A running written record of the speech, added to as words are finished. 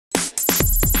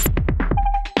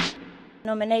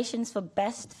Nominations for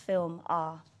Best Film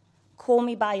are Call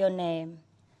Me By Your Name,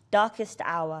 Darkest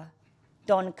Hour,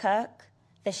 Dunkirk,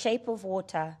 The Shape of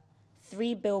Water,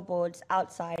 Three Billboards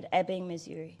Outside Ebbing,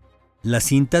 Missouri. La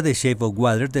cinta The Shape of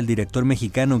Water del director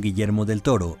mexicano Guillermo del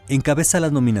Toro encabeza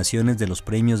las nominaciones de los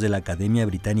premios de la Academia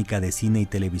Británica de Cine y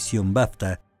Televisión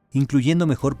BAFTA, incluyendo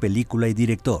Mejor Película y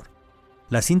Director.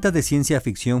 La cinta de ciencia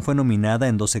ficción fue nominada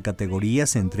en 12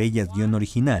 categorías, entre ellas guión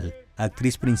original,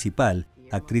 actriz principal,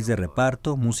 actriz de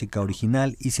reparto, música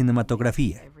original y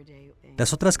cinematografía.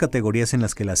 Las otras categorías en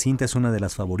las que la cinta es una de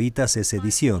las favoritas es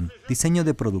edición, diseño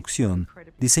de producción,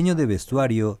 diseño de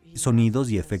vestuario, sonidos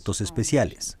y efectos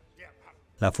especiales.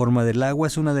 La forma del agua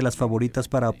es una de las favoritas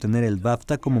para obtener el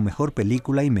BAFTA como Mejor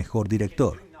Película y Mejor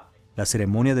Director. La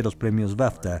ceremonia de los premios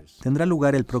BAFTA tendrá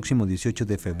lugar el próximo 18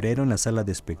 de febrero en la sala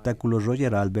de espectáculos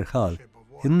Royal Albert Hall,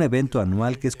 en un evento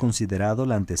anual que es considerado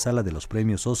la antesala de los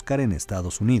premios Oscar en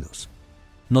Estados Unidos.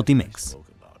 Notimex.